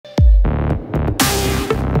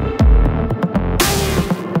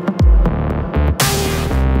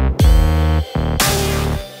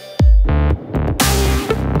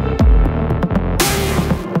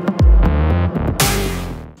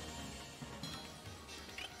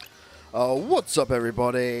What's up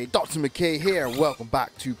everybody, Dr. McKay here, welcome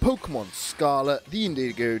back to Pokémon Scarlet, the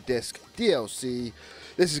Indigo Disc DLC.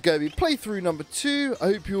 This is going to be playthrough number 2, I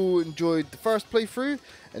hope you all enjoyed the first playthrough,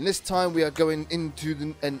 and this time we are going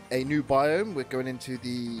into a new biome. We're going into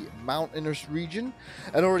the mountainous region,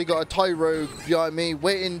 and already got a Tyro behind me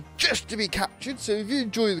waiting just to be captured, so if you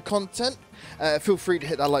enjoy the content, feel free to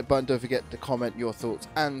hit that like button, don't forget to comment your thoughts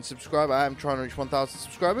and subscribe. I am trying to reach 1,000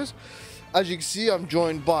 subscribers. As you can see, I'm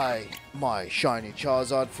joined by my shiny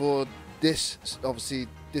Charizard for this, obviously,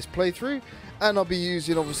 this playthrough. And I'll be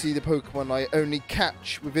using, obviously, the Pokemon I only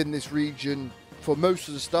catch within this region for most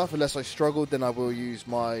of the stuff. Unless I struggle, then I will use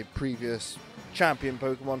my previous champion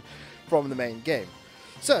Pokemon from the main game.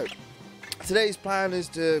 So, today's plan is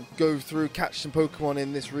to go through, catch some Pokemon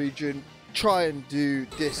in this region, try and do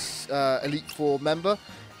this Elite Four member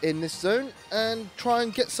in this zone, and try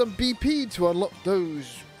and get some BP to unlock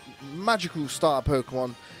those magical starter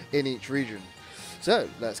Pokemon in each region. So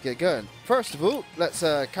let's get going. First of all, let's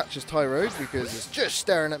catch this Tyro because it's just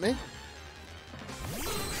staring at me.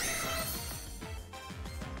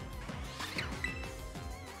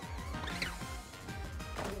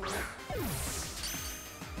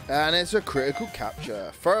 And it's a critical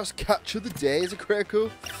capture. First catch of the day is a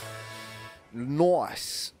critical.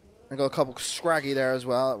 Nice. I got a couple scraggy there as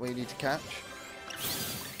well that we need to catch.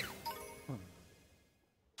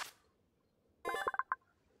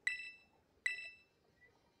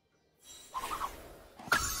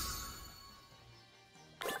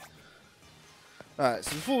 Alright,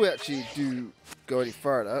 so before we actually do go any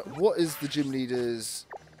further, what is the gym leader's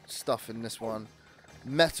stuff in this one?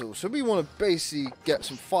 Metal. So we want to basically get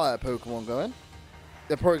some fire Pokemon going.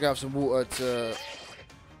 They're probably going to have some water to,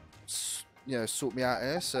 you know, sort me out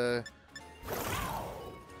here, so...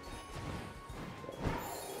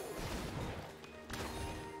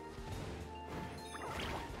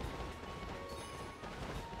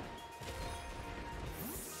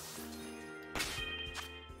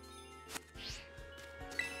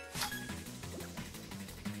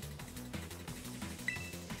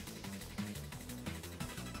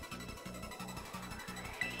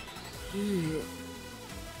 Yeah.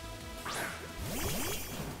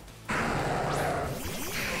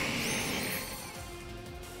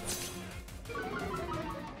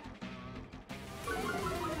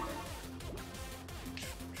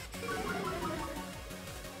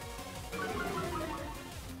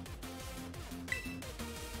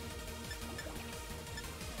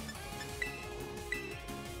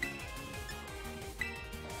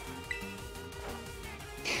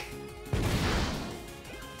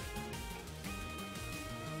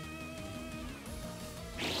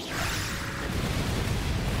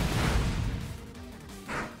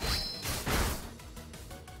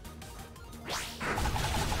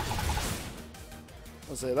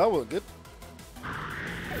 I'll say that was good.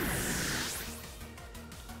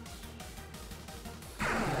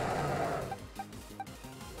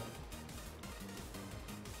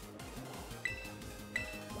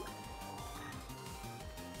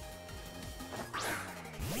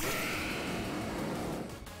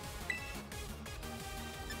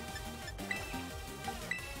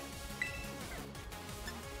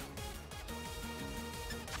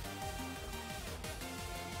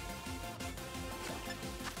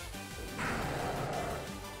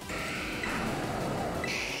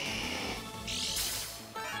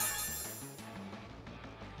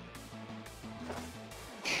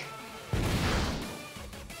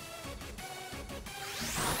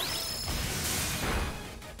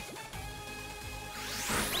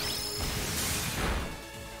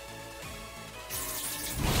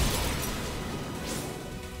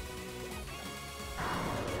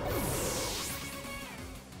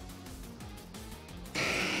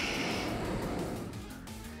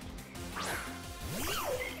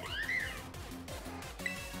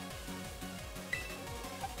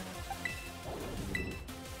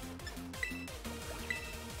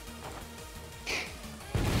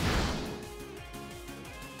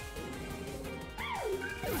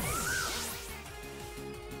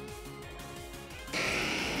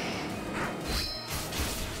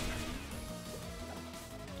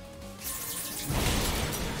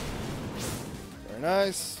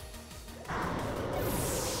 Nice.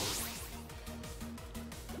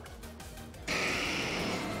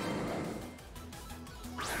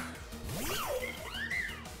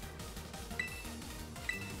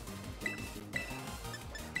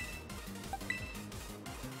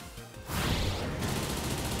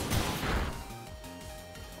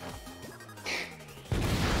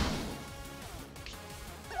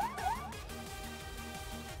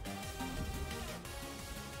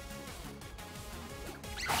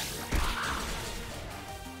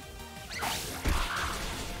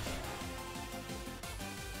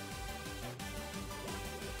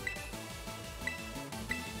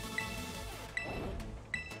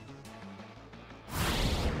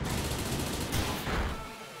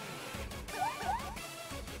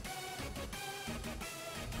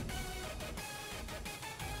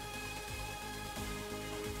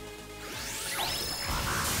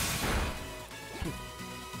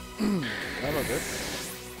 good.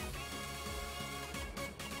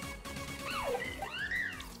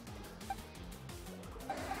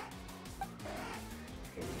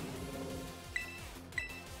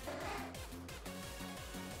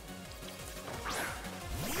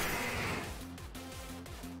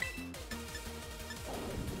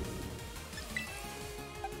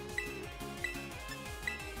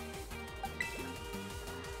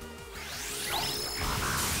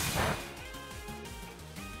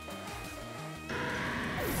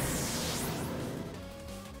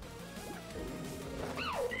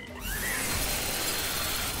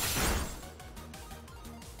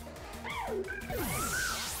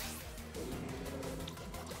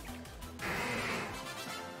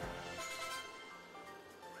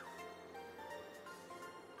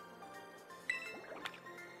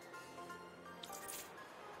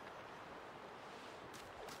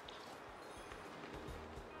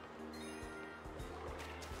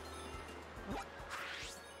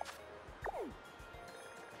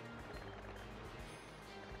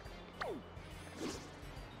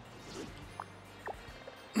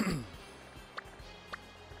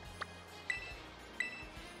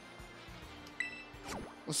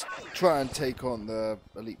 Let's try and take on the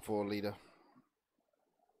Elite Four leader.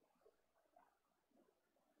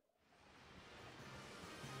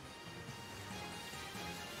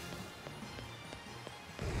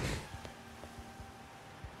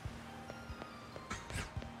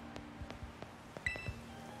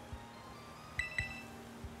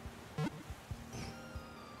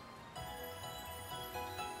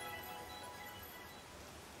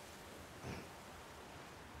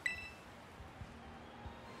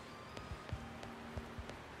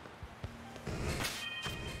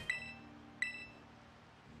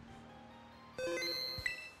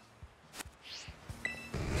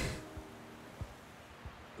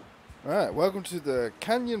 Alright, welcome to the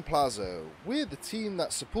Canyon Plaza. We're the team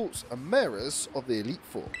that supports Ameris of the Elite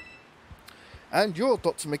Four. And you're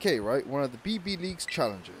Dr. McKay, right? One of the BB League's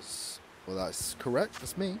challengers. Well, that's correct,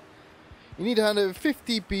 that's me. You need to hand over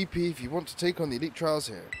 50 BP if you want to take on the Elite Trials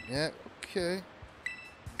here. Yeah, okay.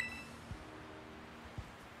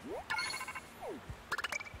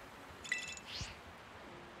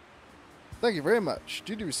 Thank you very much.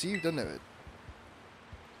 Duty received and noted.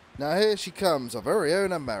 Now here she comes, our very own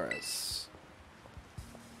Amaris.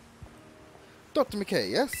 Dr.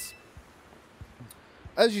 McKay, yes?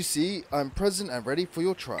 As you see, I'm present and ready for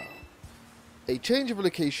your trial. A change of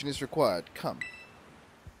location is required. Come.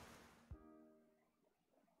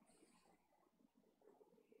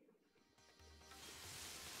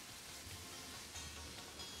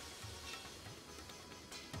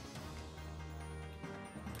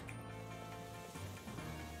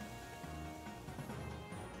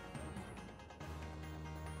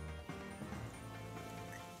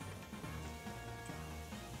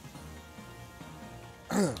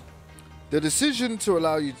 The decision to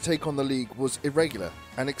allow you to take on the League was irregular,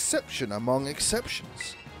 an exception among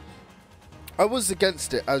exceptions. I was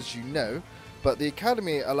against it, as you know, but the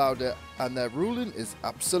Academy allowed it and their ruling is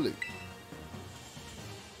absolute.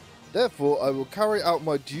 Therefore, I will carry out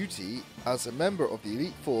my duty as a member of the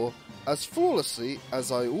Elite Four as flawlessly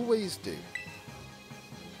as I always do.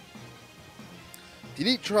 The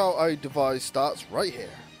Elite Trial I devised starts right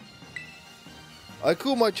here. I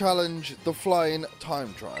call my challenge the Flying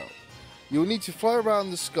Time Trial. You'll need to fly around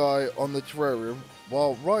the sky on the terrarium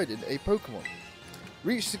while riding a Pokemon.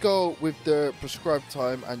 Reach the goal with the prescribed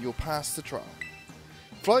time and you'll pass the trial.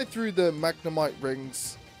 Fly through the Magnemite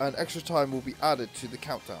rings and extra time will be added to the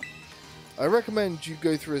countdown. I recommend you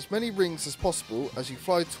go through as many rings as possible as you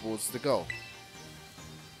fly towards the goal.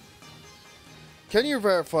 Can you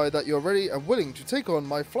verify that you're ready and willing to take on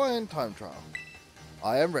my Flying Time Trial?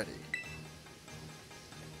 I am ready.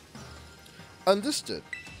 Understood.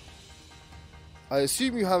 I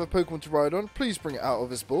assume you have a Pokemon to ride on. Please bring it out of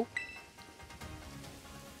this ball.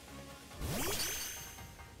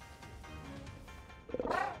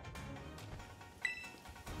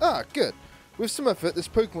 Ah, good. With some effort, this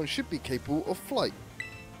Pokemon should be capable of flight.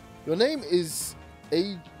 Your name is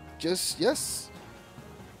Aegis, yes?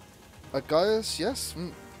 Agaius, yes?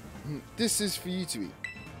 This is for you to eat.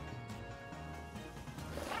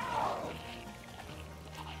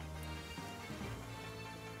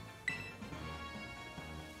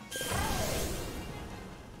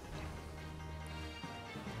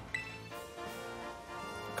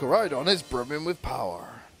 Koraidon is brimming with power.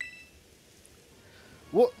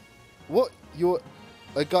 What your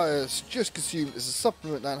Agaius just consumed is a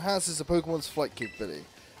supplement that enhances a Pokemon's flight capability.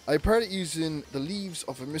 I prepared it using the leaves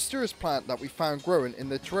of a mysterious plant that we found growing in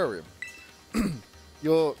the terrarium.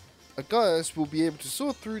 Your A Gaius will be able to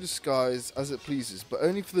soar through the skies as it pleases, but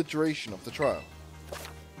only for the duration of the trial.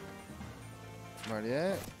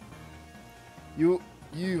 Right,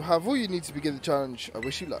 you have all you need to begin the challenge. I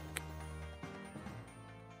wish you luck.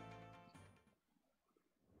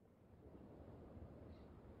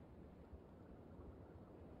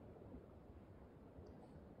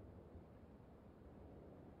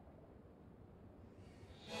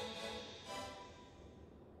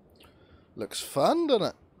 Looks fun, doesn't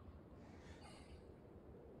it?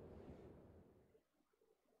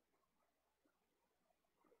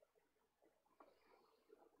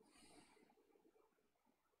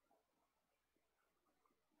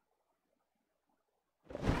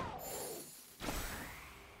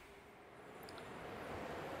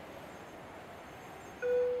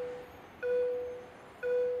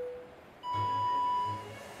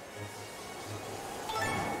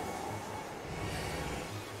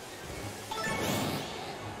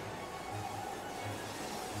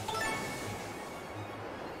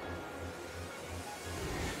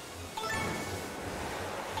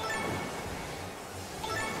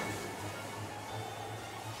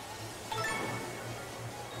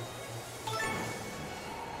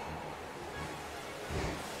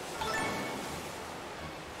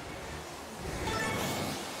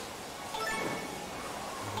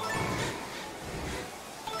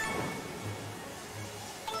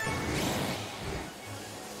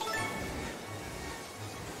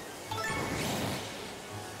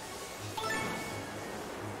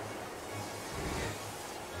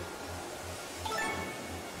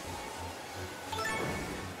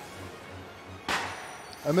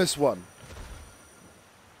 I missed one.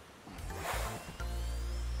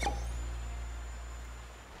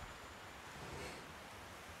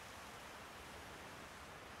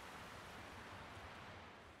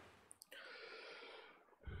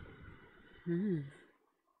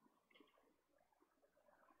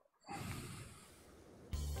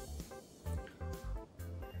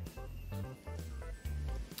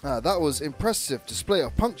 That was impressive display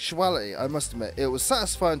of punctuality, I must admit. It was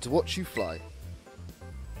satisfying to watch you fly.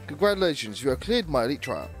 Congratulations, you have cleared my elite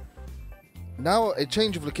trial. Now a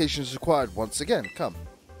change of location is required once again. Come.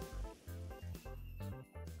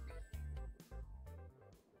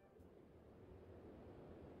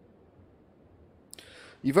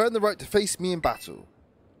 You've earned the right to face me in battle.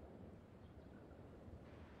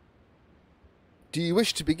 Do you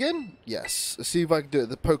wish to begin? Yes. Let's see if I can do it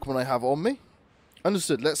with the Pokemon I have on me.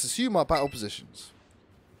 Understood. Let's assume our battle positions.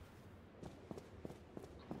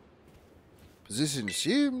 Position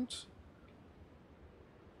assumed.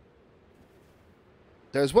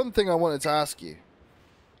 There's one thing I wanted to ask you.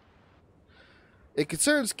 It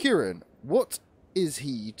concerns Kieran. What is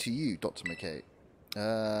he to you, Dr. McKay?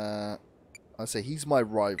 I say he's my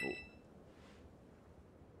rival.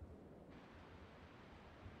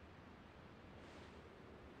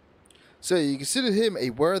 So you consider him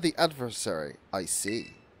a worthy adversary. I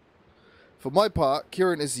see. For my part,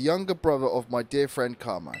 Kieran is the younger brother of my dear friend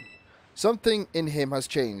Carmine. Something in him has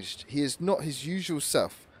changed. He is not his usual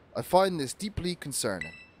self. I find this deeply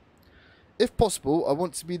concerning. If possible, I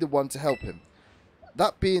want to be the one to help him.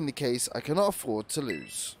 That being the case, I cannot afford to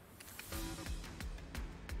lose.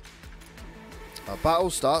 Our battle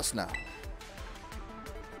starts now.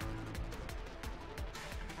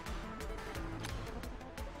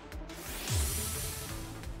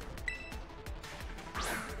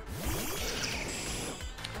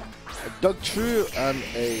 A Dugtrio and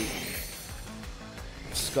a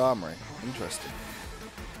Skarmory. Interesting.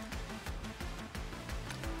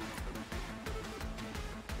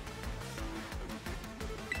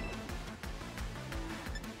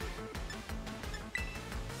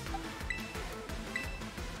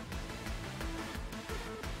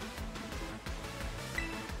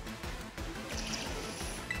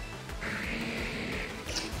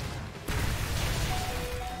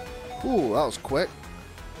 Ooh, that was quick.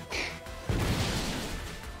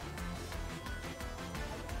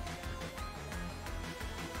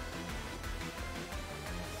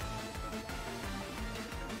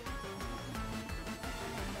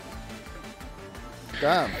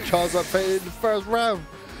 Damn, Charizard faded in the first round.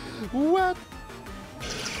 What?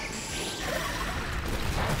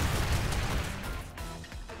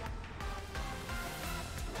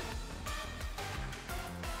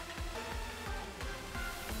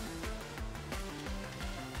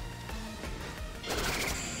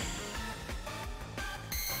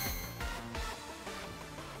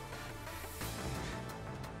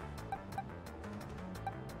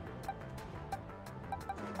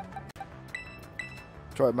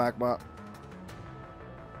 Try Magma.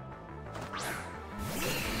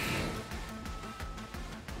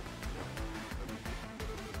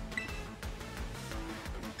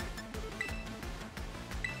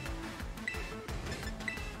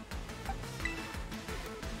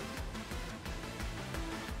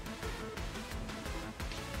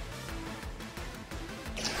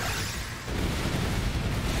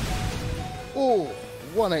 Oh,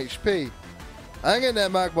 1 HP. Hang in there,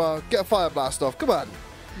 Magmar. Get a fire blast off. Come on.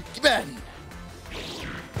 Come on.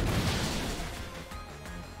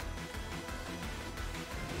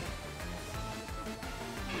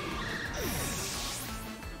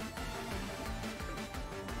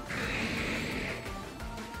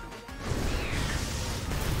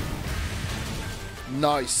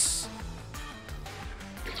 Nice.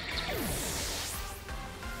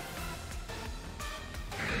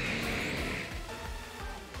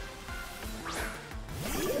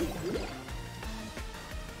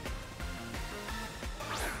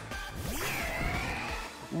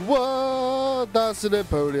 What? That's a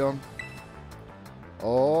Napoleon.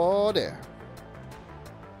 Oh, there.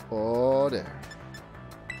 Oh, there.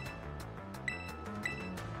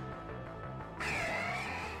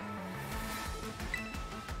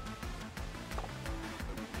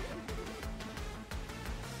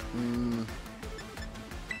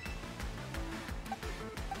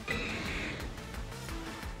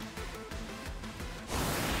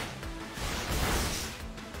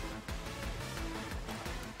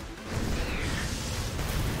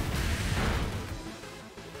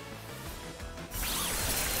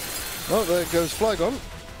 Oh, there goes Flygon.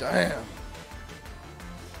 Damn.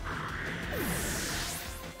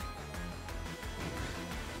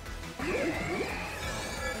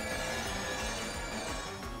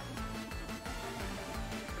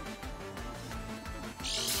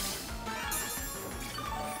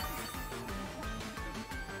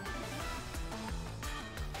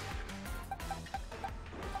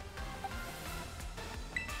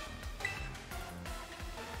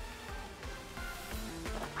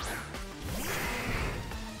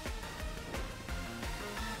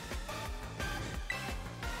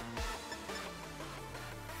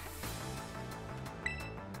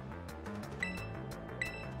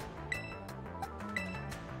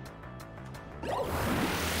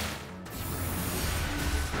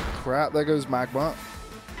 Crap, there goes Magmar.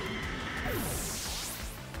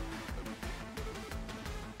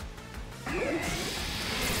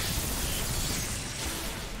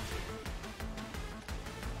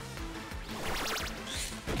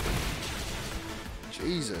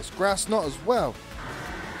 Jesus, Grass Knot as well.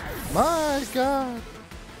 My God.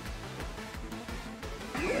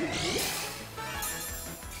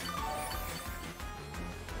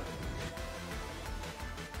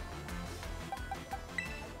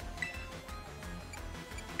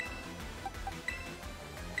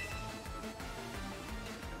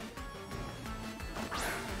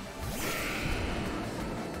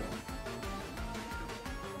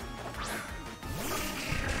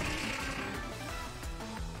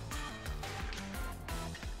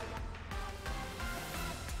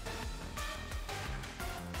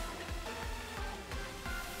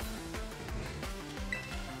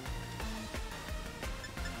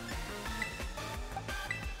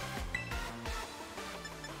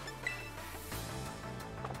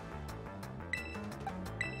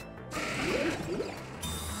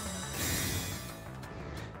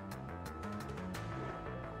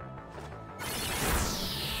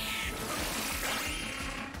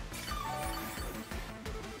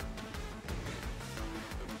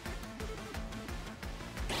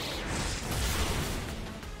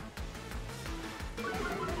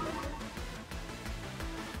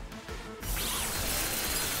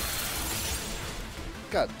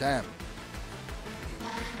 God damn.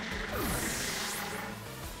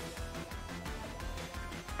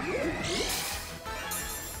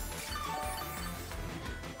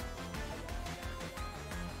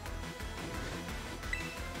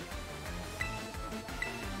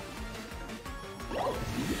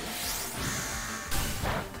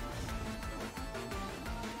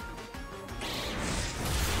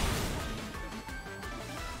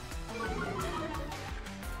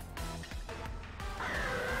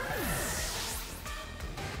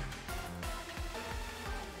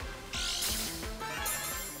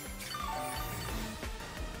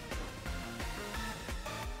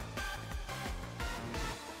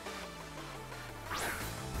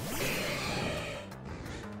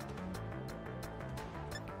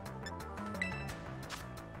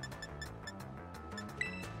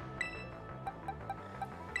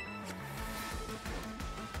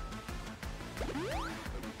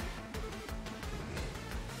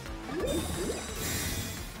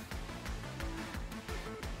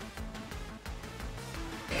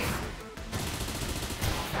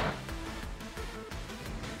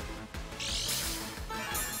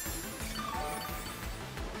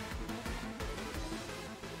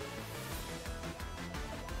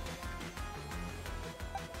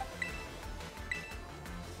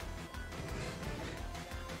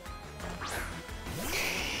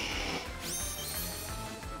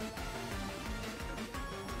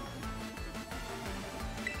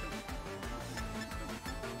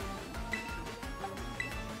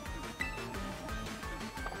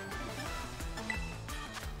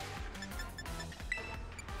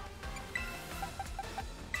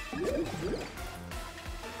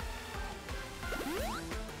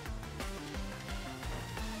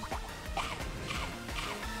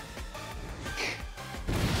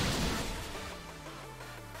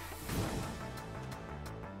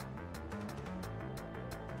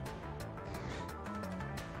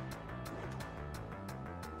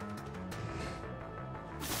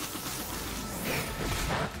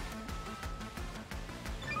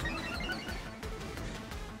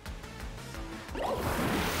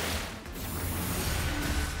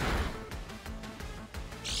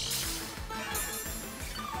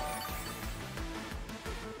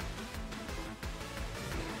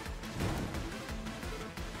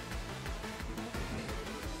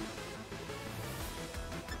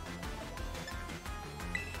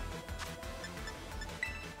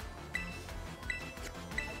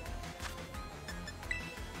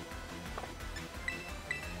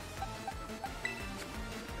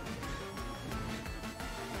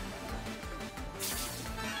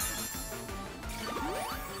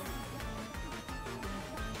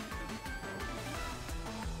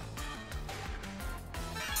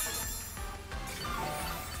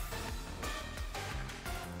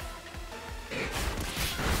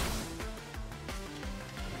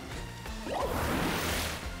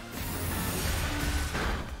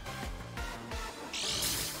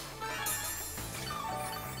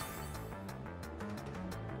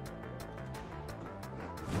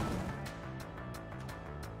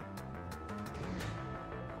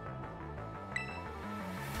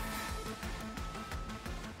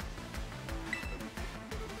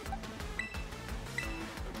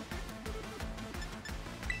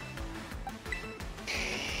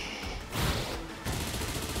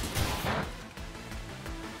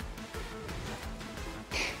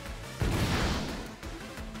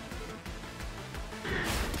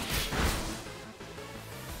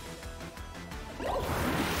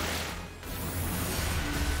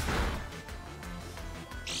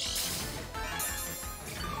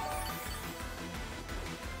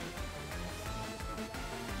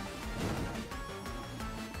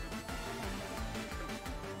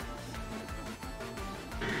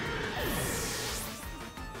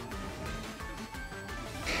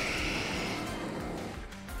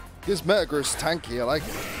 This Metagross is tanky, I like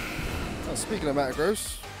it. Oh, speaking of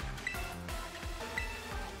Metagross.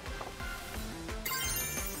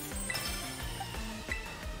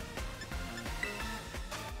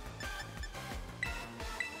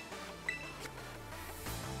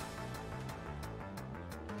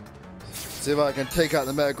 See if I can take out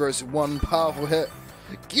the Metagross in one powerful hit.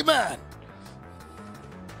 Get man!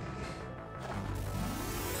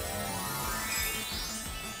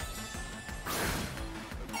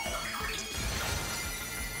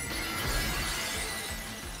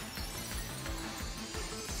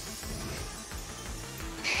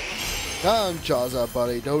 Come, Charizard,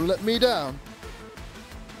 buddy. Don't let me down.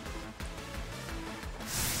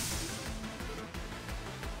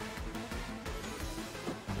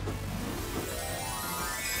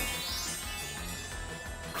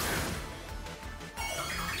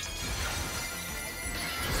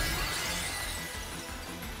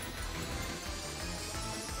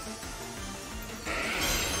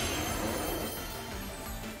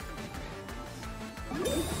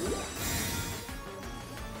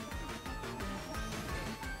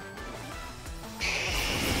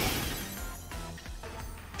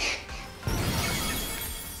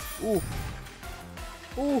 Ooh.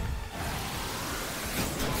 Ooh.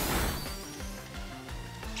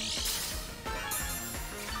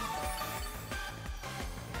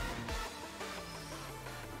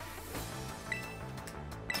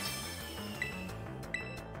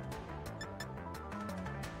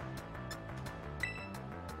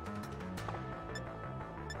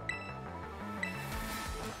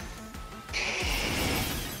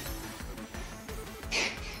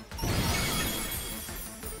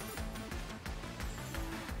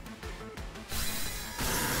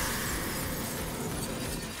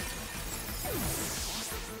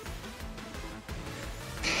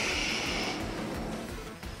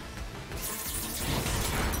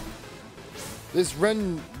 This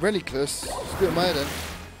Reniclus is doing my head in.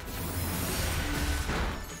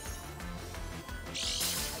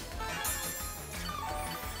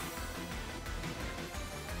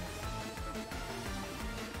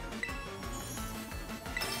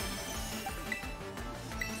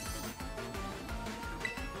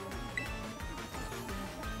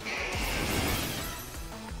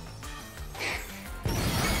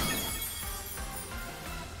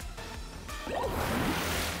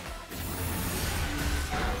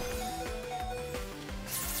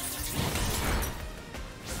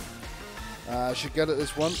 I should get it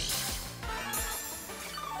this one.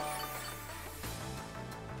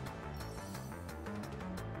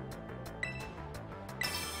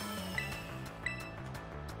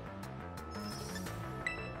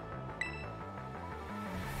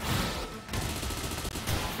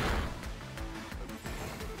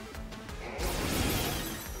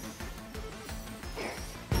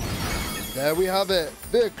 There we have it.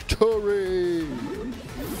 Victory!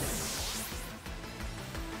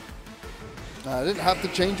 I didn't have to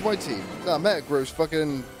change my team. Nah, Metagross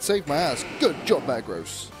fucking saved my ass. Good job,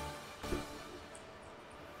 Metagross.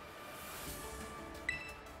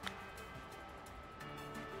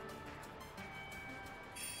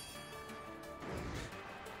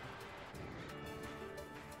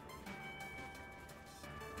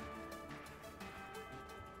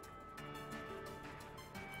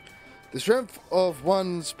 The strength of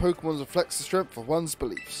one's Pokemon reflects the strength of one's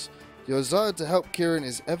beliefs. Your desire to help Kieran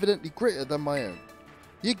is evidently greater than my own.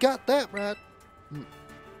 You got that, Brad?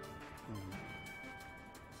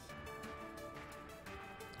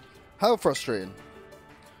 How frustrating.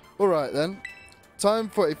 Alright then. Time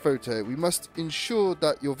for a photo. We must ensure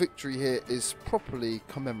that your victory here is properly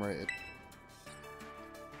commemorated.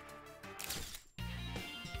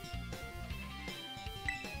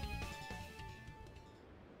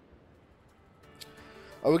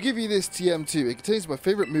 I will give you this TM2. It contains my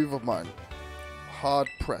favorite move of mine. Hard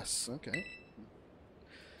press. Okay.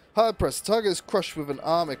 Hard press. The target is crushed with an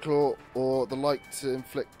arm, a claw, or the like to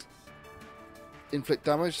inflict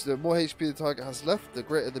damage. The more HP the target has left, the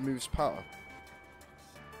greater the move's power.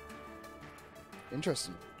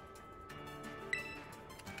 Interesting.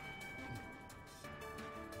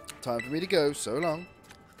 Time for me to go. So long.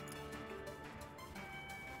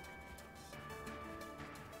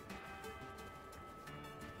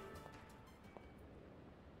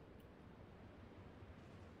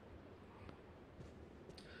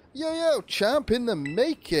 Yo, champ in the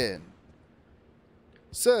making.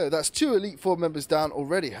 So, that's 2 Elite Four members down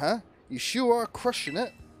already, huh? You sure are crushing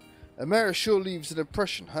it. Amara sure leaves an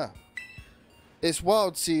impression, huh? It's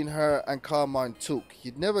wild seeing her and Carmine talk.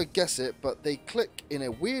 You'd never guess it, but they click in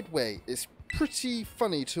a weird way. It's pretty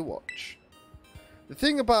funny to watch. The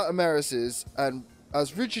thing about Amaris is, and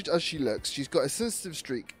as rigid as she looks, she's got a sensitive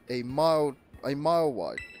streak a mile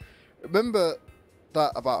wide. Remember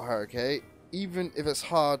that about her, okay? Even if it's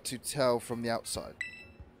hard to tell from the outside.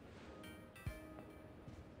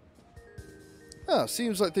 Ah,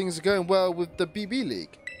 seems like things are going well with the BB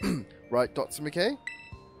League. Right, Dr. McKay?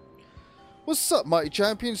 What's up, mighty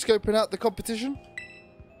champion? Scoping out the competition?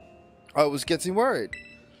 I was getting worried.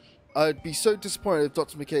 I'd be so disappointed if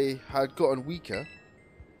Dr. McKay had gotten weaker.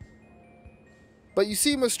 But you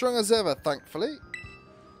seem as strong as ever, thankfully.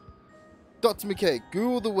 Dr. McKay, go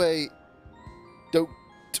all the way. Don't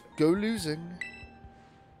go losing.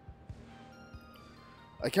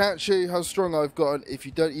 I can't show you how strong I've gotten if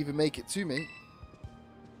you don't even make it to me.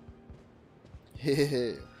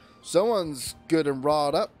 Hehe. Someone's good and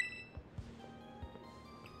riled up.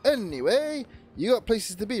 Anyway, you got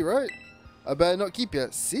places to be, right? I better not keep you.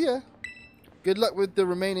 See ya. Good luck with the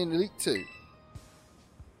remaining Elite 2.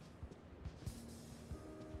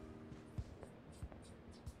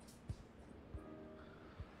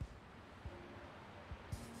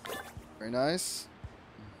 Very nice.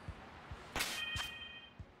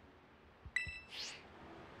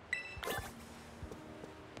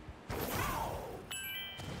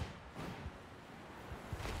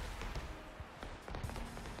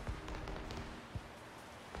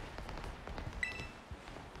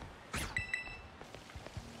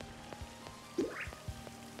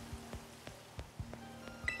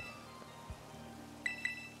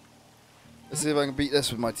 Let's see if I can beat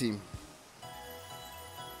this with my team.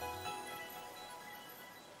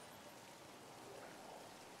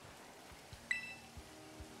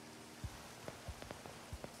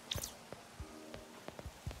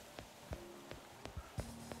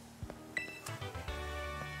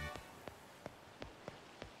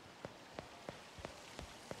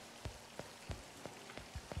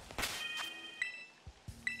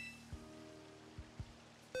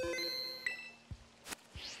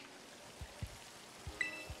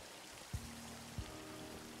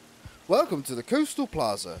 Welcome to the Coastal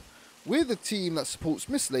Plaza. We're the team that supports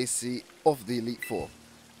Miss Lacey of the Elite Four.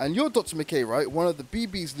 And you're Dr. McKay, right? One of the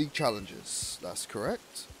BB's League challengers. That's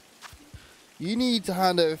correct. You need to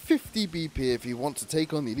hand over 50 BP if you want to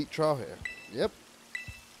take on the Elite Trial here. Yep.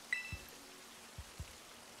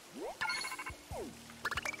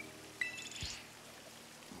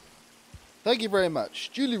 Thank you very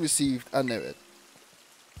much. Duly received and noted.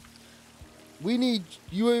 We need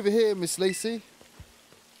you over here, Miss Lacey.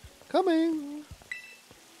 Coming!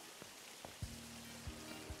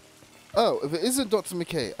 Oh, if it isn't Dr.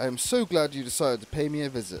 McKay, I am so glad you decided to pay me a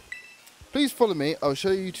visit. Please follow me, I'll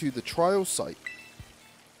show you to the trial site.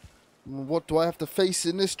 What do I have to face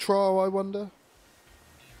in this trial, I wonder?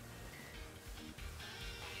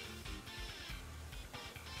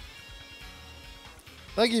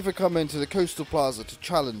 Thank you for coming to the Coastal Plaza to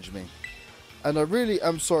challenge me. And I really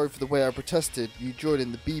am sorry for the way I protested you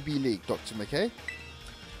joining the BB League, Dr. McKay.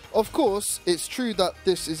 Of course, it's true that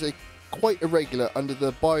this is quite irregular under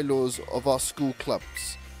the bylaws of our school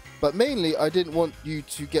clubs. But mainly, I didn't want you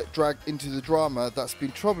to get dragged into the drama that's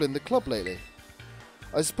been troubling the club lately.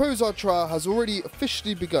 I suppose our trial has already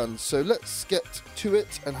officially begun, so let's get to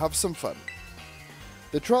it and have some fun.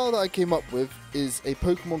 The trial that I came up with is a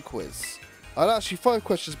Pokemon quiz. I'll ask you 5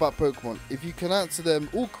 questions about Pokemon. If you can answer them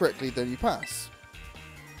all correctly, then you pass.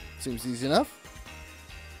 Seems easy enough.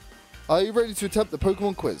 Are you ready to attempt the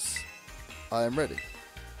Pokemon quiz? I am ready.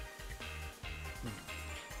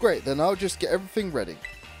 Great, then I'll just get everything ready.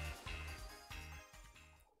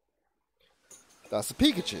 That's a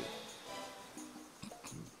Pikachu.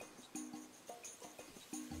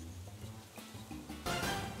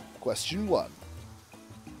 Question 1.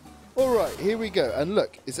 Alright, here we go. And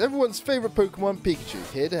look, it's everyone's favourite Pokemon, Pikachu,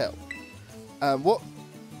 here to help.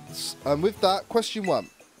 And with that, question 1.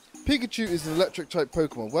 Pikachu is an electric type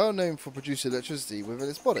Pokemon, well known for producing electricity within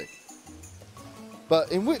its body.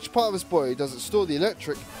 But in which part of its body does it store the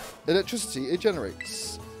electricity it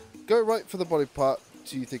generates? Go right for the body part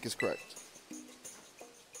do you think is correct.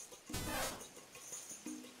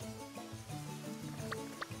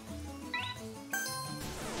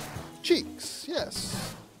 Cheeks,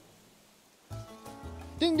 yes.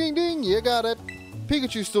 Ding ding ding, you got it.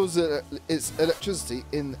 Pikachu stores its electricity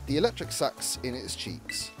in the electric sacs in its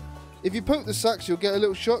cheeks. If you poke the sacs, you'll get a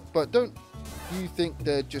little shock, but don't you think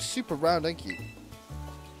they're just super round and cute?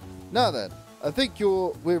 Now then, I think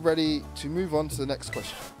we're ready to move on to the next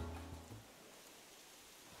question.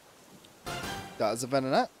 That is a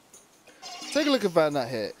Venonat. Take a look at Venonat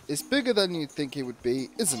here. It's bigger than you'd think it would be,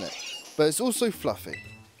 isn't it? But it's also fluffy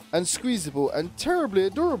and squeezable and terribly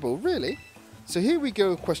adorable, really. So here we go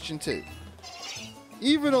with question 2.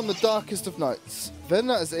 Even on the darkest of nights,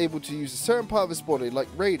 Venonat is able to use a certain part of its body, like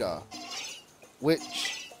radar,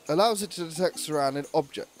 which allows it to detect surrounding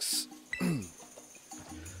objects.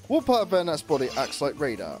 What part of Venonat's body acts like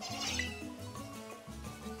radar?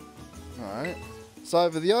 Alright. So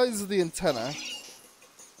either the eyes or the antenna.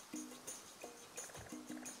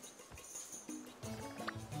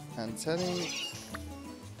 Antennae.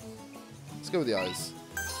 Let's go with the eyes.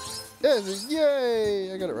 Yes,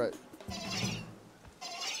 yay! I got it right.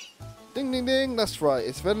 Ding ding ding, that's right.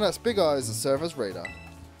 It's Venonat's big eyes that serve as radar.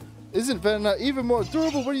 Isn't Venonat even more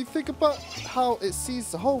adorable when you think about how it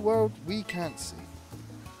sees the whole world we can't see?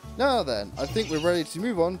 Now then, I think we're ready to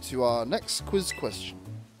move on to our next quiz question.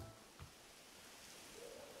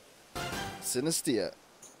 Synestia.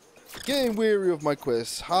 Getting weary of my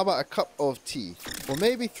quiz, how about a cup of tea? Or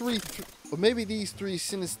maybe these 3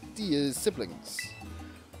 Synestia's siblings.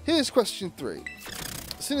 Here's question 3.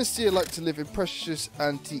 Synestia like to live in precious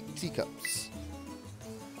antique teacups.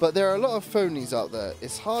 But there are a lot of phonies out there.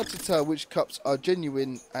 It's hard to tell which cups are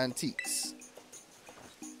genuine antiques.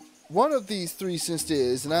 One of these 3 Synestia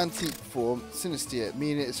is an antique form Synestia,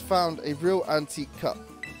 meaning it's found a real antique cup.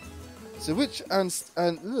 So which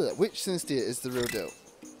Synestia is the real deal?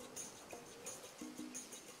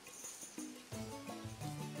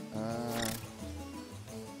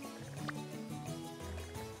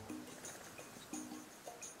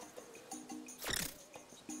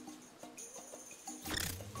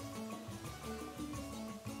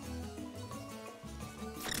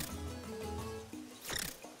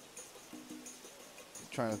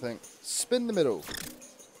 Trying to think. Spin the middle.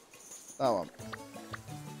 That one.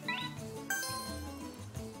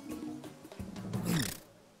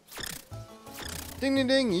 Ding ding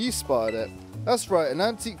ding, you spotted it. That's right, an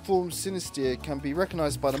antique form Synestia can be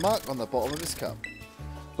recognised by the mark on the bottom of its cup.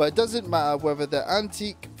 But it doesn't matter whether they're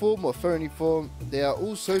antique form or phony form, they are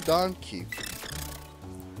all so darn cute.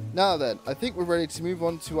 Now then, I think we're ready to move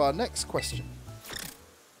on to our next question.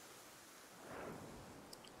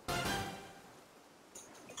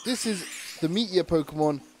 This is the Meteor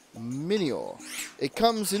Pokemon Minior. It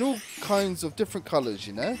comes in all kinds of different colours,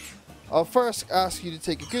 you know. I'll first ask you to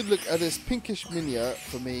take a good look at this pinkish Minior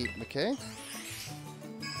for me, McKay.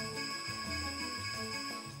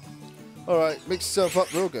 Alright, mix yourself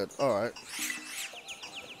up real good. Alright.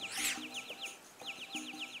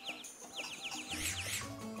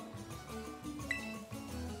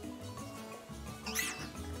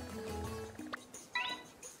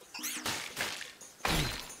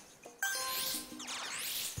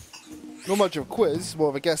 Not much of a quiz, more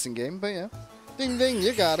of a guessing game, but yeah. Ding ding,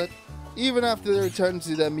 you got it. Even after they return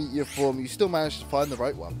to their meteor form, you still manage to find the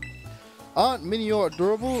right one. Aren't Minior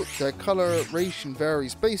adorable? Their coloration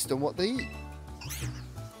varies based on what they eat.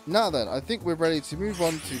 Now then, I think we're ready to move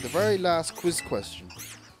on to the very last quiz question.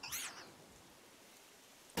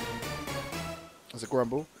 There's a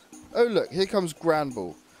Grumble. Oh look, here comes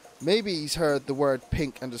Granbull. Maybe he's heard the word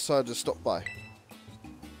pink and decided to stop by.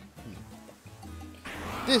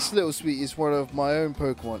 This little sweetie is one of my own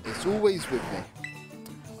Pokemon. It's always with me.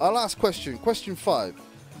 Our last question, question 5,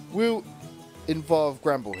 will involve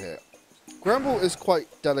Granbull here. Granbull is quite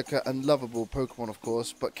delicate and lovable Pokemon, of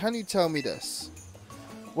course, but can you tell me this?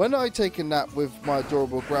 When I take a nap with my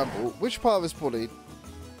adorable Granbull, which part of his body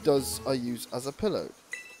does I use as a pillow?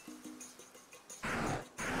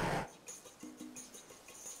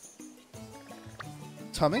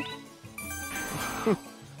 Tummy?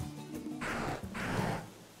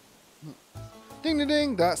 Ding ding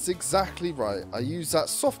ding, that's exactly right. I use that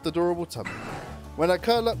soft adorable tummy. When I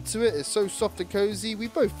curl up to it, it's so soft and cozy, we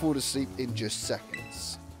both fall asleep in just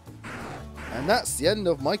seconds. And that's the end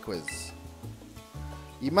of my quiz.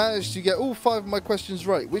 You managed to get all 5 of my questions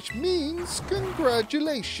right, which means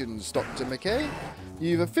congratulations, Dr. McKay.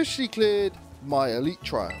 You've officially cleared my elite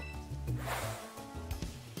trial.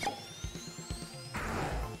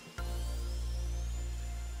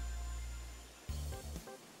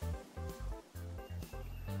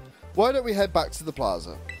 Why don't we head back to the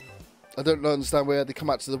plaza? I don't understand why they come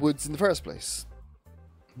out to the woods in the first place.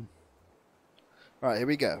 Right, here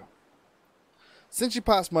we go. Since you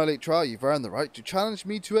passed my elite trial, you've earned the right to challenge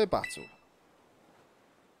me to a battle.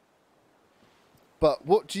 But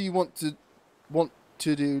what do you want to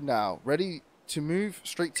do now? Ready to move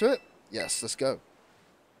straight to it? Yes, let's go.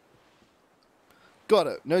 Got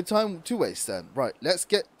it. No time to waste then. Right, let's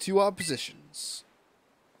get to our positions.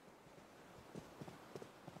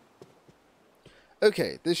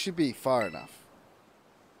 Okay, this should be far enough.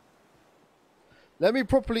 Let me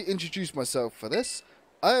properly introduce myself for this.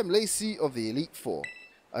 I am Lacey of the Elite Four.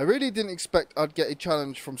 I really didn't expect I'd get a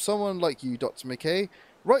challenge from someone like you, Dr. McKay.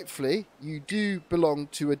 Rightfully, you do belong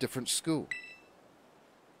to a different school.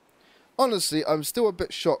 Honestly, I'm still a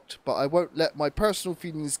bit shocked, but I won't let my personal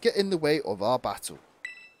feelings get in the way of our battle.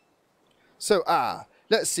 So,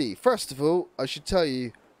 let's see. First of all, I should tell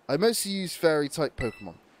you, I mostly use fairy-type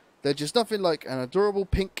Pokemon. They're just nothing like an adorable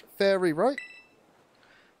pink fairy, right?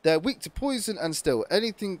 They're weak to poison and still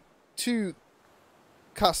anything too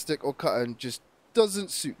caustic or cutting just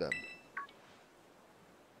doesn't suit them.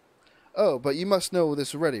 Oh, but you must know all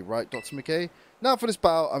this already, right, Dr. McKay? Now for this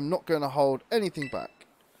battle, I'm not going to hold anything back.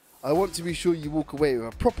 I want to be sure you walk away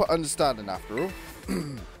with a proper understanding after all.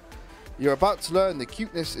 You're about to learn the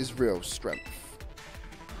cuteness is real strength.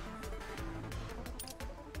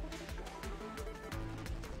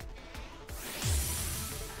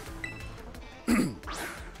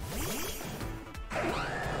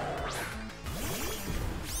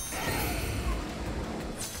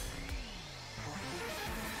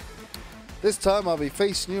 This time I'll be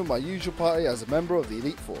facing you in my usual party as a member of the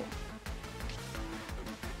Elite Four.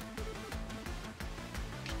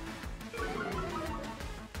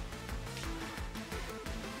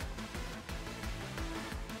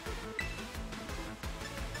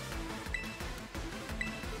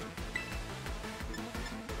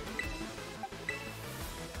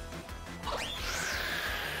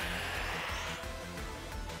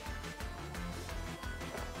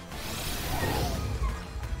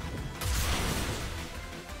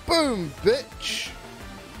 Boom, bitch!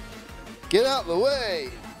 Get out the way!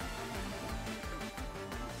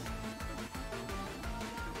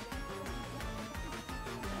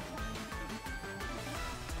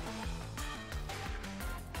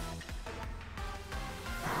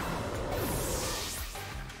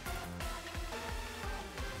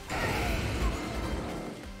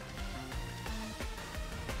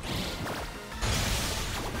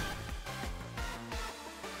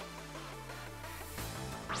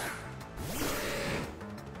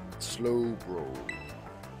 Slow roll.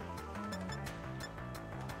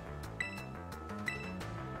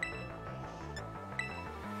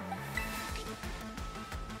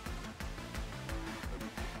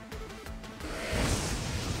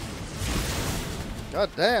 God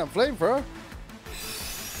damn, flamethrower.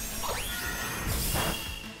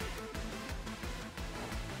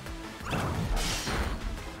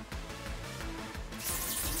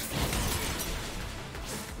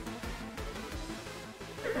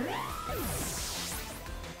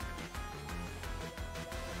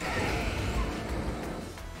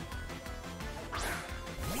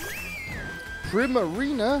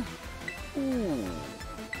 Primarina. Ooh.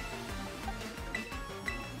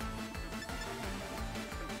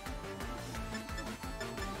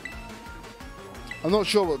 I'm not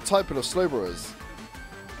sure what the type of the Slowbro is.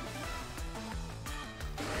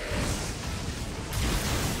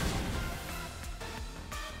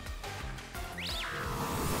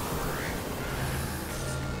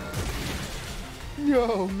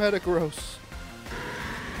 Yo, Metagross.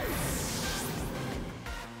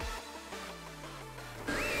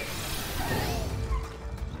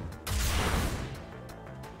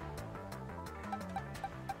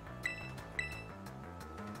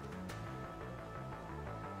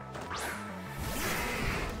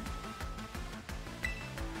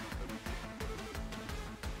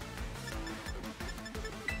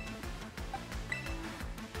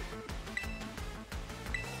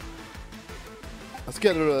 Let's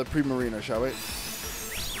get to the Primarina, shall we?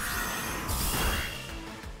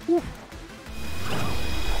 Woo.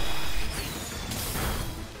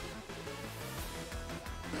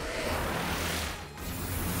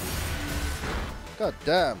 God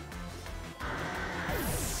damn.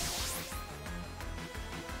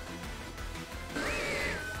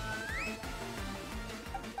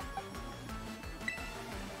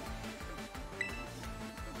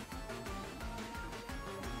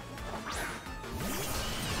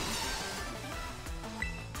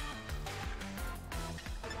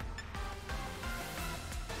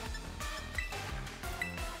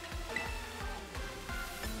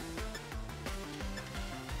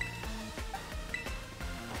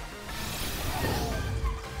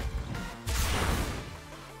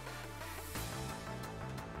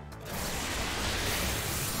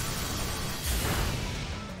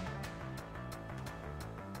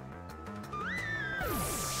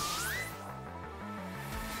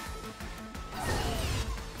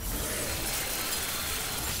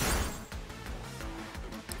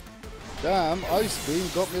 Damn, Ice Beam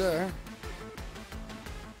got me there.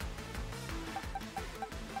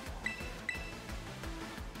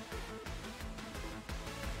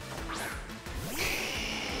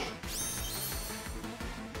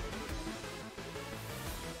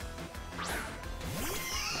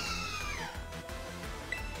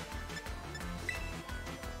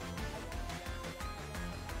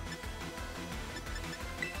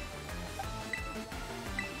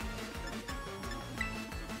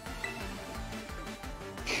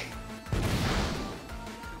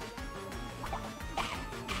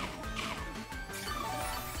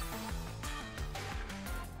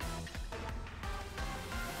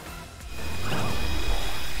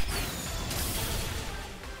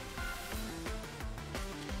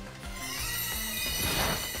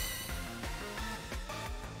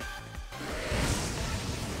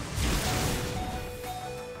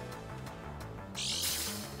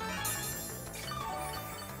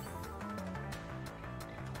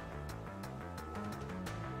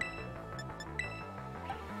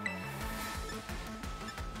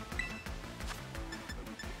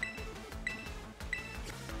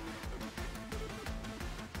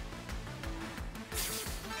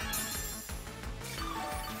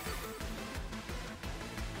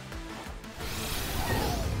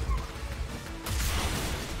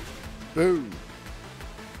 Boom.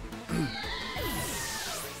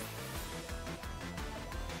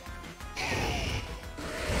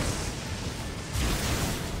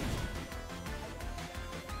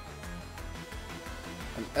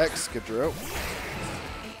 An Excadrill.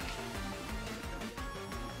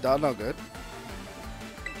 That's not good.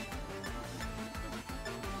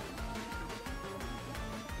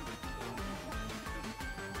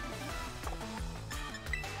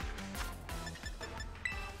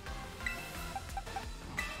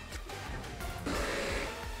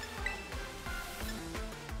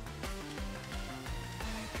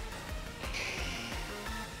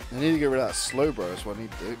 I need to get rid of that Slowbro, that's what I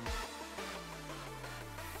need to do.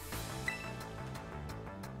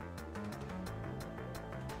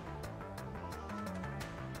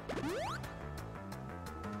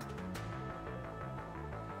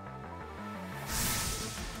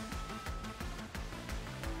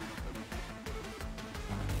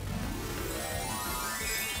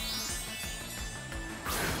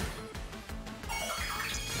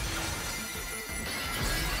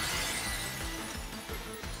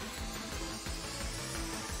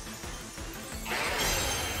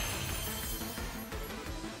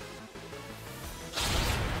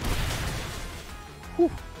 Whew.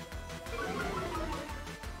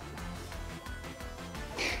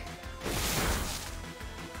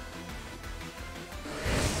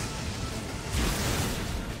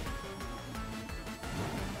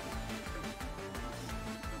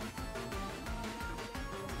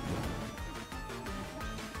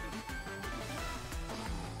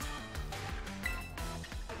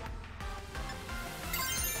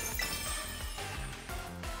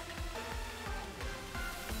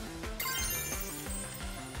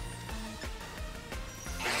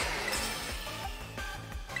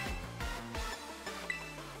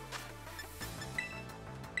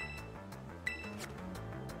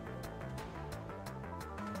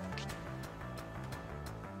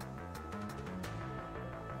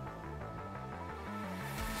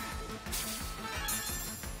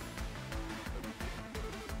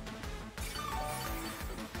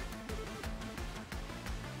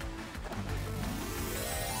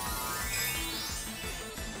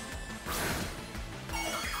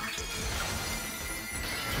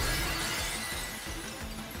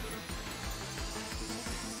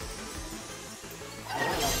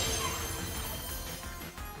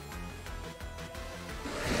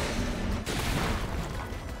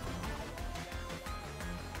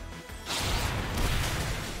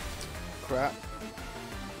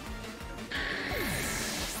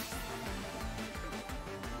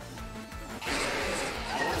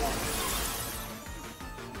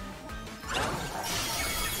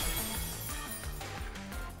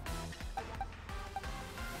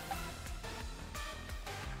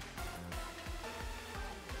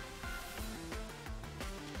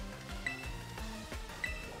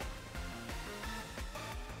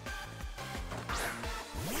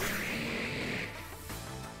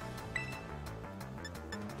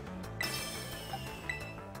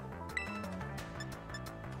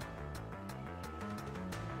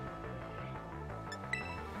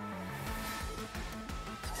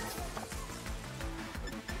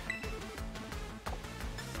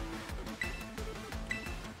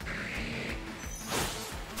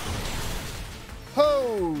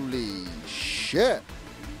 shit.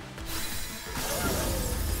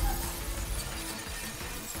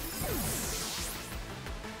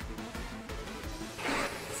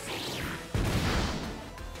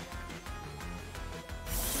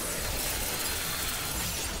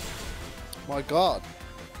 My God.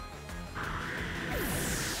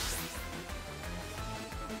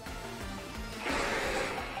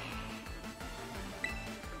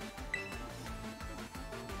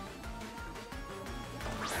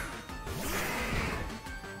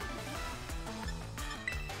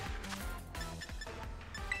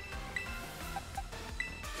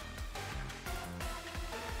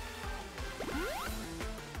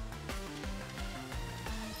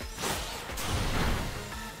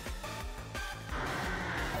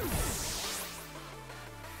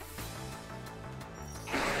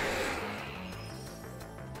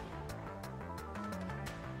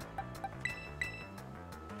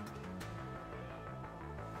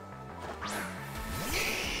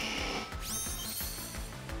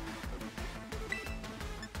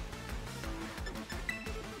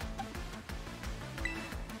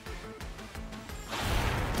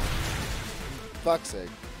 Fuck's sake.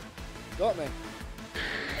 Got me.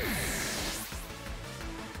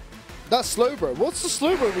 That's Slowbro. What's the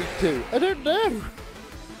Slowbro weak to? I don't know.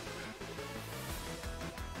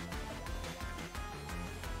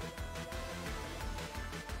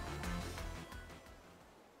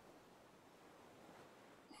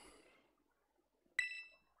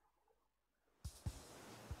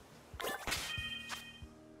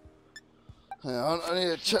 Hang on, I need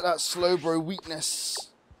to check that Slowbro weakness.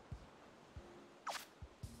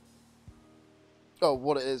 Oh,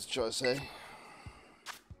 what it is, should I say?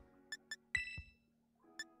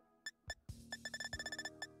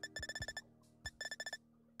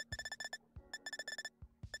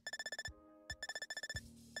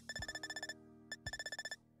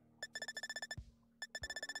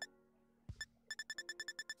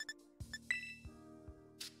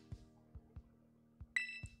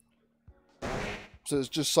 So it's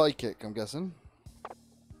just psychic, I'm guessing.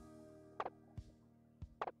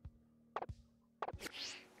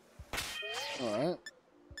 Alright.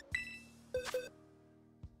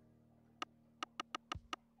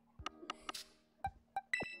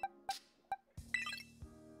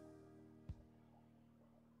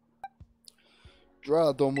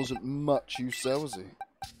 Dryadon wasn't much use there, was he?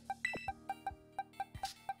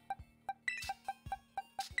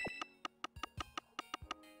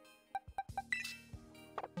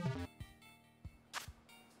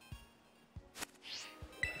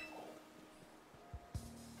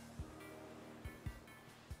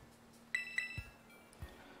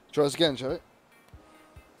 Try this again, shall we?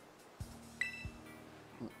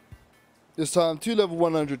 This time, 2 level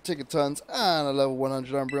 100 ticket tons and a level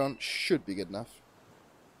 100 Umbreon should be good enough.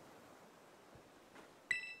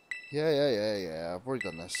 Yeah. I've already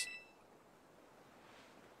done this.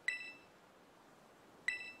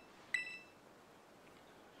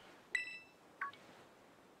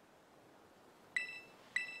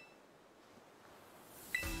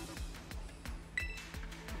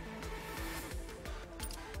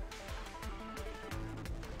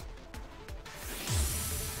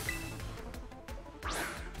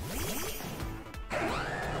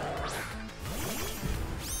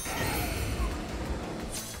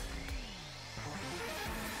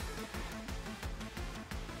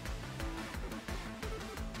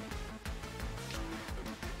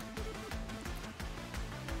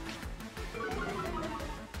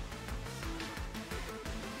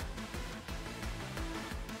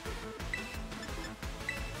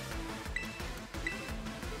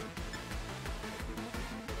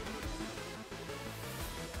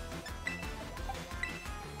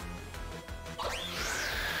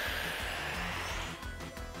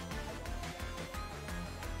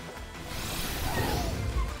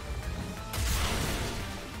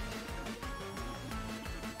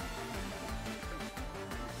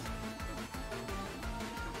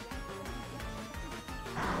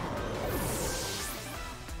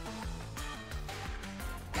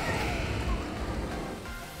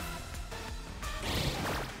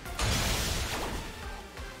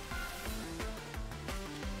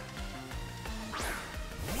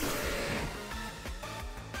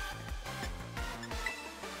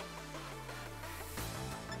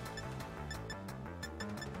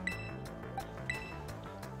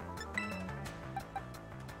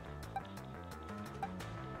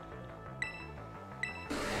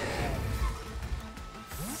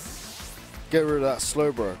 Get rid of that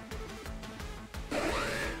Slowbro.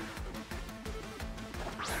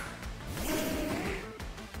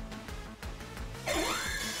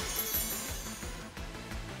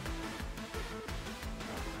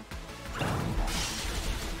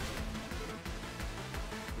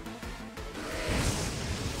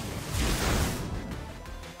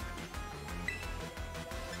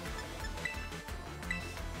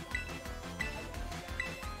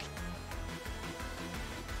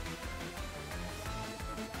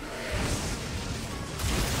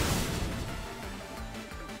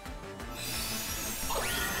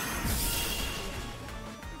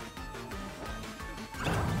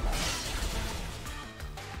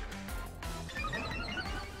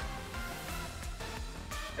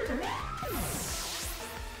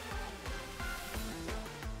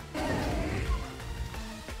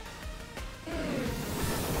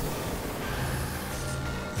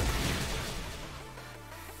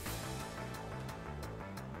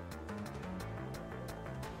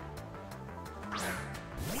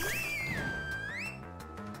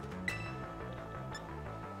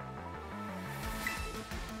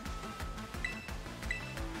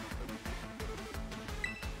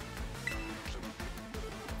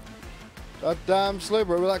 God damn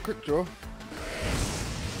Slowbro with that quick draw.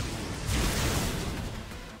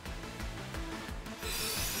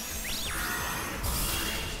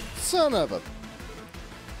 Son of a...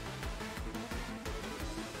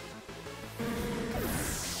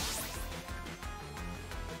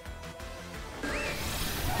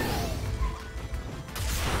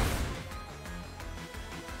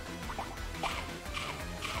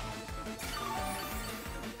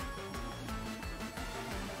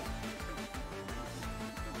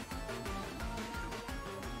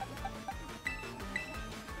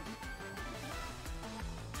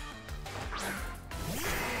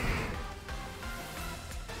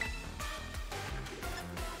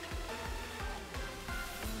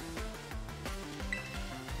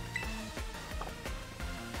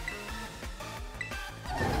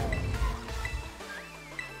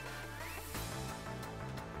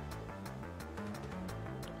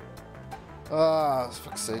 Ah, for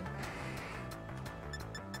fuck's sake.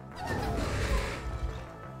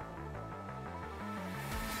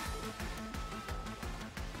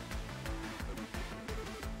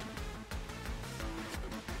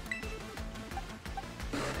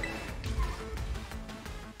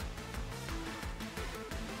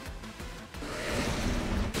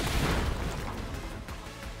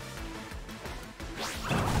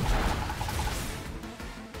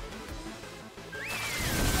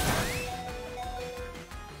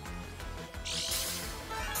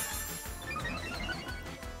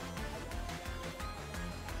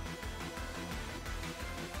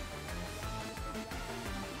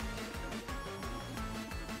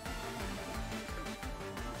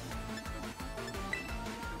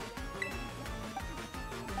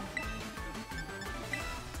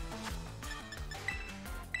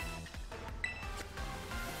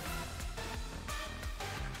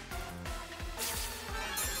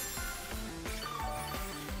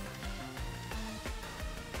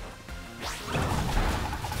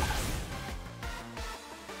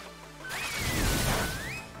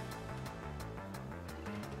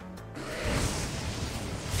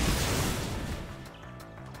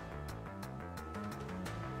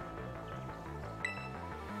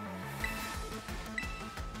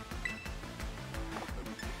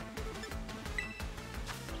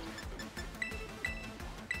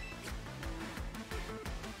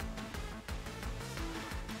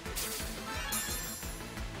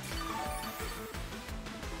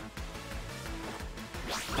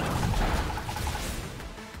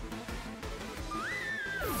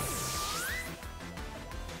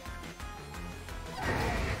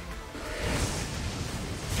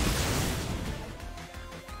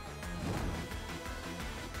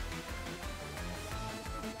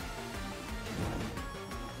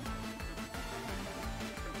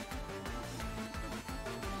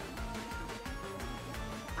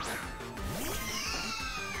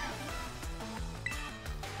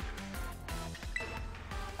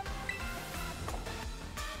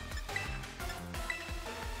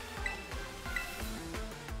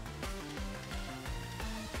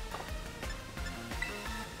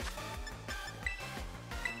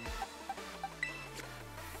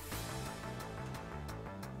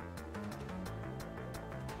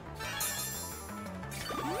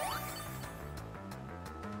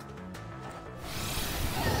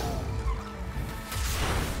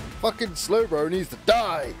 Fucking Slowbro needs to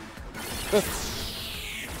die.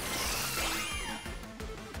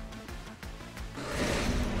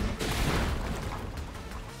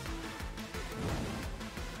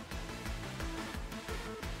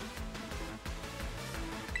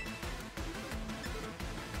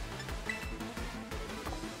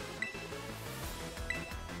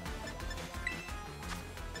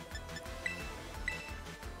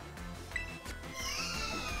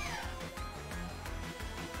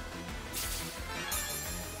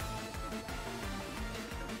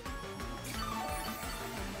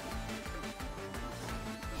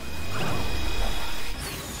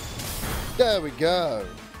 There we go.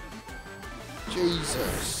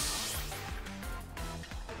 Jesus.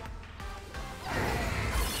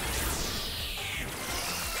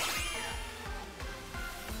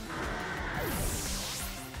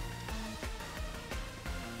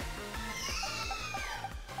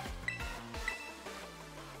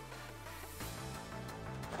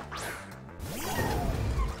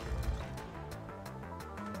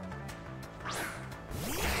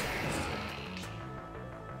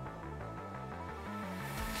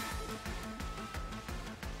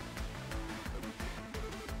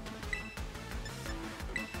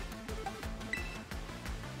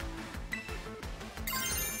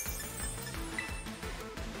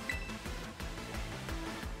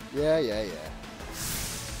 Yeah.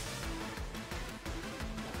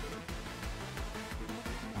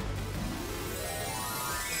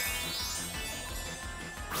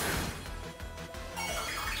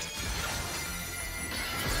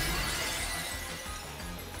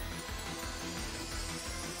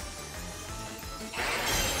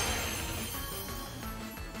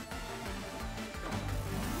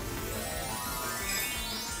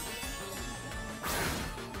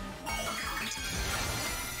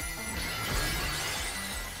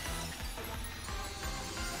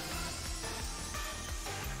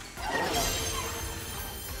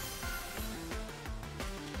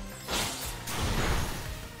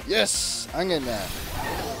 Yes! Hang in there.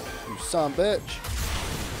 You son of a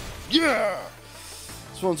bitch. Yeah!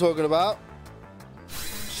 That's what I'm talking about.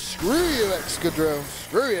 Screw you, Excadrill.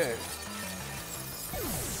 Screw you.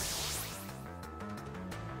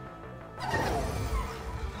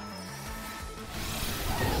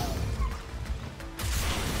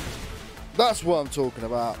 That's what I'm talking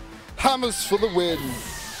about. Hammers for the win.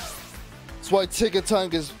 That's why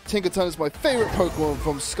Tinkerton is my favourite Pokemon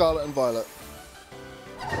from Scarlet and Violet.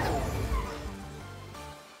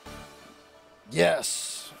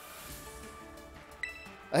 Yes.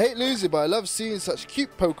 I hate losing, but I love seeing such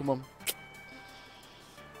cute Pokemon.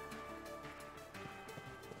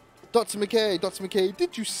 Dr. McKay,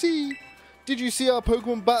 did you see our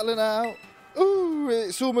Pokemon battling out? Ooh,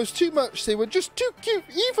 it's almost too much. They were just too cute,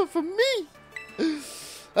 even for me.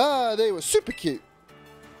 Ah, they were super cute.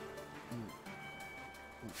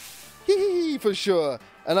 Hee for sure.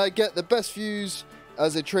 And I get the best views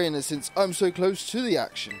as a trainer since I'm so close to the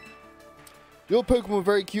action. Your Pokemon are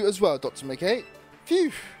very cute as well, Dr. McKay.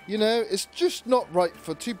 Phew, you know, it's just not right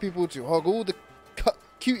for two people to hog all the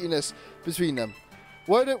cutiness between them.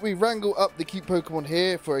 Why don't we wrangle up the cute Pokemon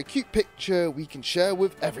here for a cute picture we can share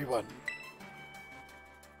with everyone?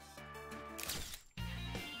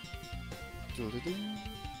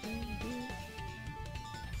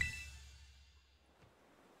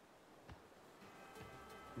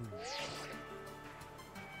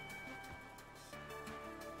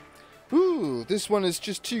 Ooh, this one is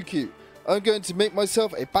just too cute. I'm going to make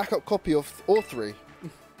myself a backup copy of all three.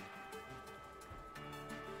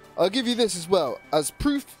 I'll give you this as well, as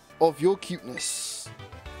proof of your cuteness.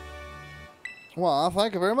 Well,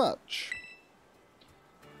 thank you very much.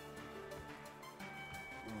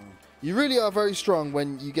 You really are very strong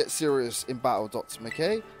when you get serious in battle, Dr.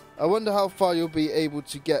 McKay. I wonder how far you'll be able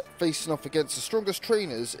to get facing off against the strongest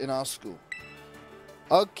trainers in our school.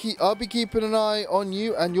 I'll be keeping an eye on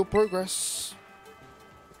you and your progress.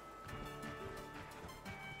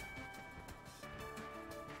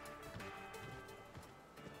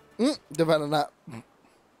 Developing that.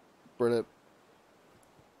 Brilliant.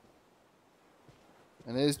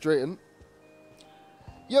 And here's Drayton.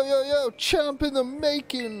 Yo, champ in the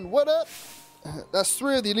making. What up? That's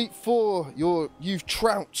 3 of the Elite 4 you've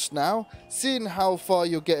trounced now. Seeing how far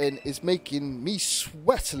you're getting is making me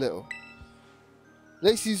sweat a little.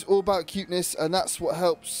 Lacey's all about cuteness, and that's what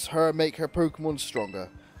helps her make her Pokemon stronger.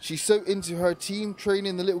 She's so into her team,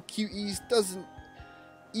 training the little cuties doesn't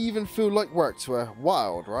even feel like work to her.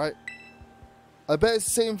 Wild, right? I bet it's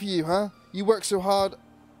the same for you, huh? You work so hard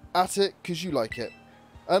at it because you like it.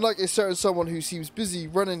 Unlike a certain someone who seems busy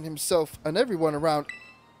running himself and everyone around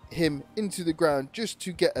him into the ground just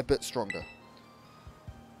to get a bit stronger.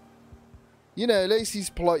 You know, Lacey's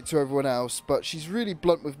polite to everyone else, but she's really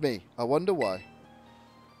blunt with me. I wonder why.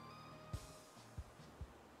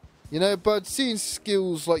 You know, Bud, seeing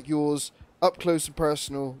skills like yours up close and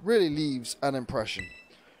personal really leaves an impression.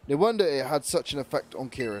 No wonder it had such an effect on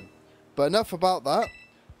Kieran. But enough about that.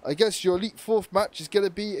 I guess your Elite 4th match is going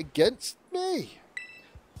to be against me.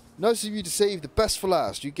 Nice of you to save the best for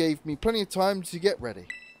last. You gave me plenty of time to get ready.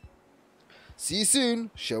 See you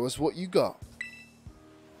soon. Show us what you got.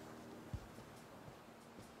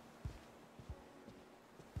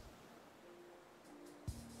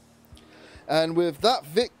 And with that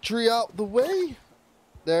victory out the way,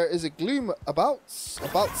 there is a Gloom about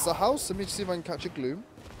the house. Let me see if I can catch a Gloom.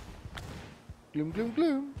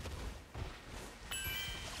 Gloom.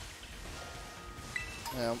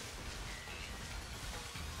 Yeah.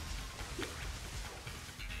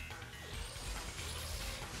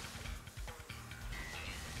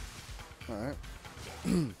 Alright.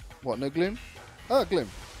 What, no Gloom? Oh, Gloom.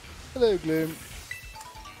 Hello, Gloom.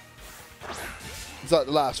 Is that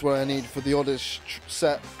the last one I need for the Oddish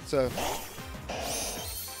set? So.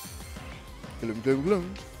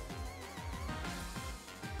 Gloom.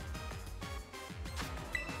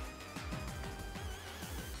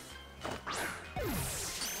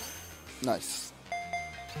 Nice.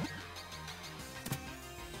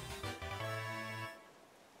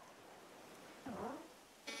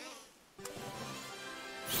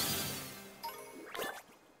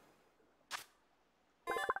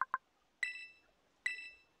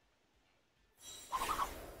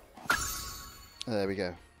 There we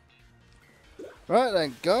go. Right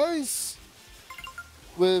then, guys.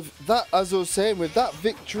 With that, as I was saying, with that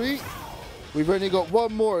victory, we've only got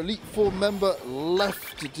one more Elite 4 member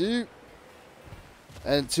left to do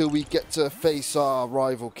until we get to face our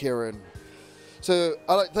rival Kieran. So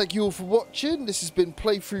I'd like to thank you all for watching. This has been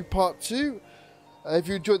playthrough part 2. If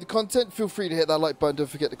you enjoyed the content, feel free to hit that like button. Don't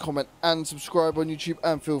forget to comment and subscribe on YouTube.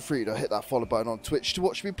 And feel free to hit that follow button on Twitch to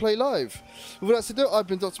watch me play live. With that said, I've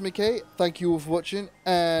been Dr. McKay. Thank you all for watching.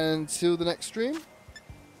 And until the next stream,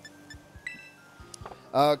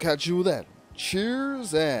 I'll catch you all then.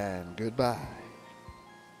 Cheers and goodbye.